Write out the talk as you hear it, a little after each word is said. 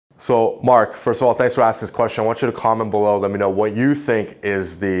So Mark, first of all, thanks for asking this question. I want you to comment below. Let me know what you think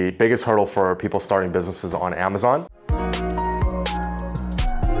is the biggest hurdle for people starting businesses on Amazon.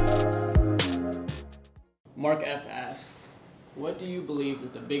 Mark F asks, what do you believe is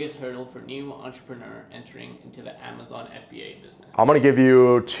the biggest hurdle for new entrepreneur entering into the Amazon FBA business? I'm going to give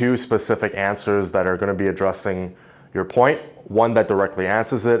you two specific answers that are going to be addressing your point. One that directly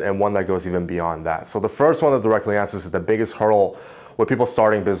answers it and one that goes even beyond that. So the first one that directly answers is the biggest hurdle with people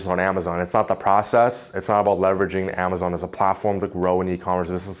starting business on Amazon. It's not the process. It's not about leveraging Amazon as a platform to grow an e-commerce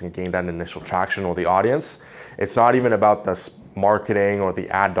business and gain that initial traction with the audience. It's not even about the marketing or the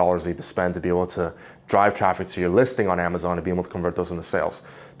ad dollars you need to spend to be able to drive traffic to your listing on Amazon and be able to convert those into sales.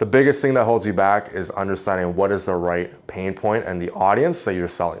 The biggest thing that holds you back is understanding what is the right pain point and the audience that you're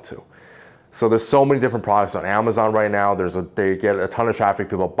selling to. So there's so many different products on Amazon right now. They get a ton of traffic,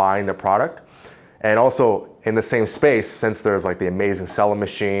 people buying the product. And also in the same space, since there's like the amazing selling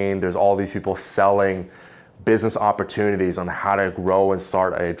machine, there's all these people selling business opportunities on how to grow and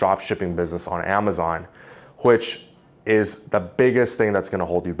start a drop shipping business on Amazon, which is the biggest thing that's gonna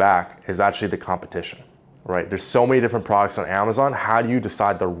hold you back is actually the competition, right? There's so many different products on Amazon. How do you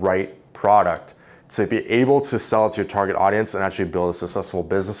decide the right product to be able to sell it to your target audience and actually build a successful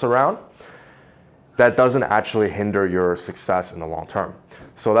business around that doesn't actually hinder your success in the long term?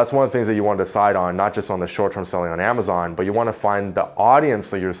 So that's one of the things that you want to decide on, not just on the short-term selling on Amazon, but you want to find the audience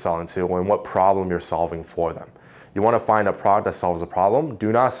that you're selling to and what problem you're solving for them. You want to find a product that solves a problem.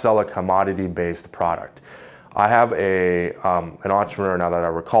 Do not sell a commodity-based product. I have an entrepreneur now that I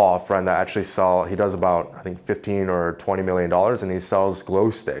recall, a friend that actually he does about, I think, $15 or $20 million, and he sells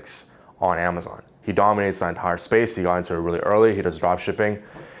glow sticks on Amazon. He dominates the entire space. He got into it really early. He does drop shipping.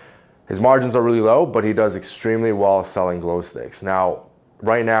 His margins are really low, but he does extremely well selling glow sticks. Now,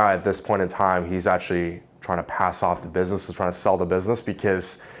 right now, at this point in time, he's actually trying to pass off the business, he's trying to sell the business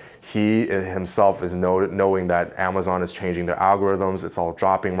because he himself is knowing that Amazon is changing their algorithms. It's all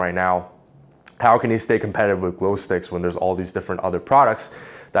dropping right now. How can he stay competitive with glow sticks when there's all these different other products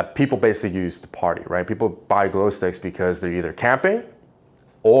that people basically use to party, right? People buy glow sticks because they're either camping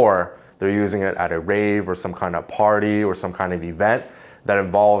or they're using it at a rave or some kind of party or some kind of event that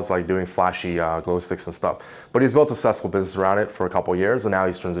involves like doing flashy glow sticks and stuff. But he's built a successful business around it for a couple of years, and now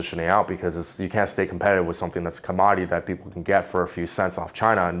he's transitioning out because you can't stay competitive with something that's a commodity that people can get for a few cents off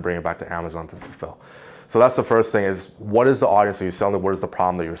China and bring it back to Amazon to fulfill. So that's the first thing is, what is the audience that you're selling? What is the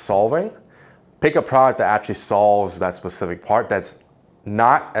problem that you're solving? Pick a product that actually solves that specific part that's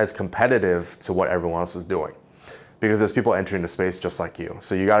not as competitive to what everyone else is doing, because there's people entering the space just like you.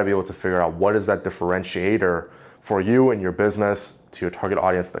 So you gotta be able to figure out what is that differentiator for you and your business, to your target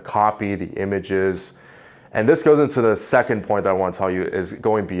audience, the copy, the images. And this goes into the second point that I want to tell you is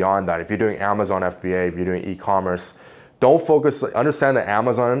going beyond that. If you're doing Amazon FBA, if you're doing e-commerce, understand that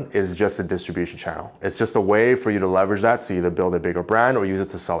Amazon is just a distribution channel. It's just a way for you to leverage that to either build a bigger brand or use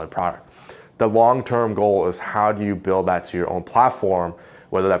it to sell a product. The long-term goal is, how do you build that to your own platform,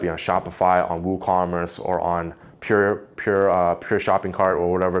 whether that be on Shopify, on WooCommerce, or on Pure Shopping Cart,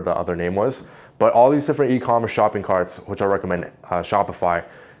 or whatever the other name was. But all these different e-commerce shopping carts, which I recommend Shopify,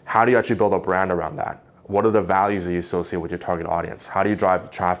 how do you actually build a brand around that? What are the values that you associate with your target audience? How do you drive the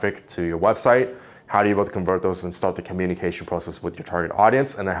traffic to your website? How do you be able to convert those and start the communication process with your target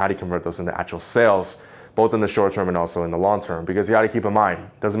audience? And then how do you convert those into actual sales, both in the short term and also in the long term? Because you got to keep in mind,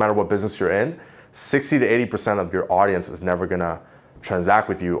 doesn't matter what business you're in, 60 to 80% of your audience is never going to transact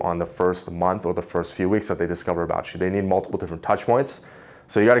with you on the first month or the first few weeks that they discover about you. They need multiple different touch points.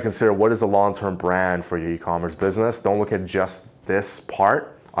 So you got to consider, what is the long-term brand for your e-commerce business? Don't look at just this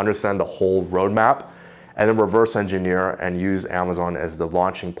part. Understand the whole roadmap, and then reverse engineer and use Amazon as the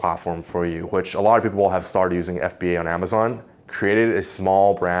launching platform for you, which a lot of people have started using FBA on Amazon, created a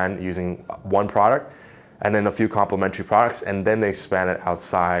small brand using one product and then a few complementary products, and then they expand it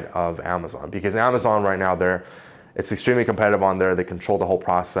outside of Amazon. Because Amazon right now, it's extremely competitive on there. They control the whole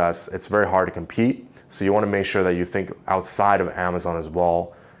process. It's very hard to compete. So you want to make sure that you think outside of Amazon as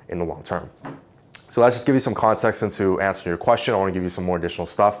well in the long term. So let's just give you some context into answering your question. I want to give you some more additional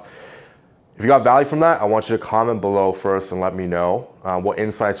stuff. If you got value from that, I want you to comment below first and let me know what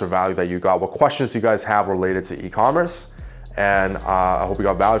insights or value that you got, what questions you guys have related to e-commerce. And I hope you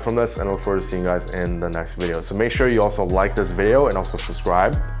got value from this, and I look forward to seeing you guys in the next video. So make sure you also like this video and also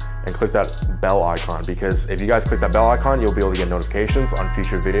subscribe and click that bell icon, because if you guys click that bell icon, you'll be able to get notifications on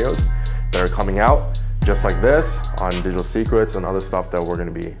future videos that are coming out, just like this, on digital secrets and other stuff that we're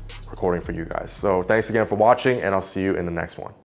going to be recording for you guys. So thanks again for watching, and I'll see you in the next one.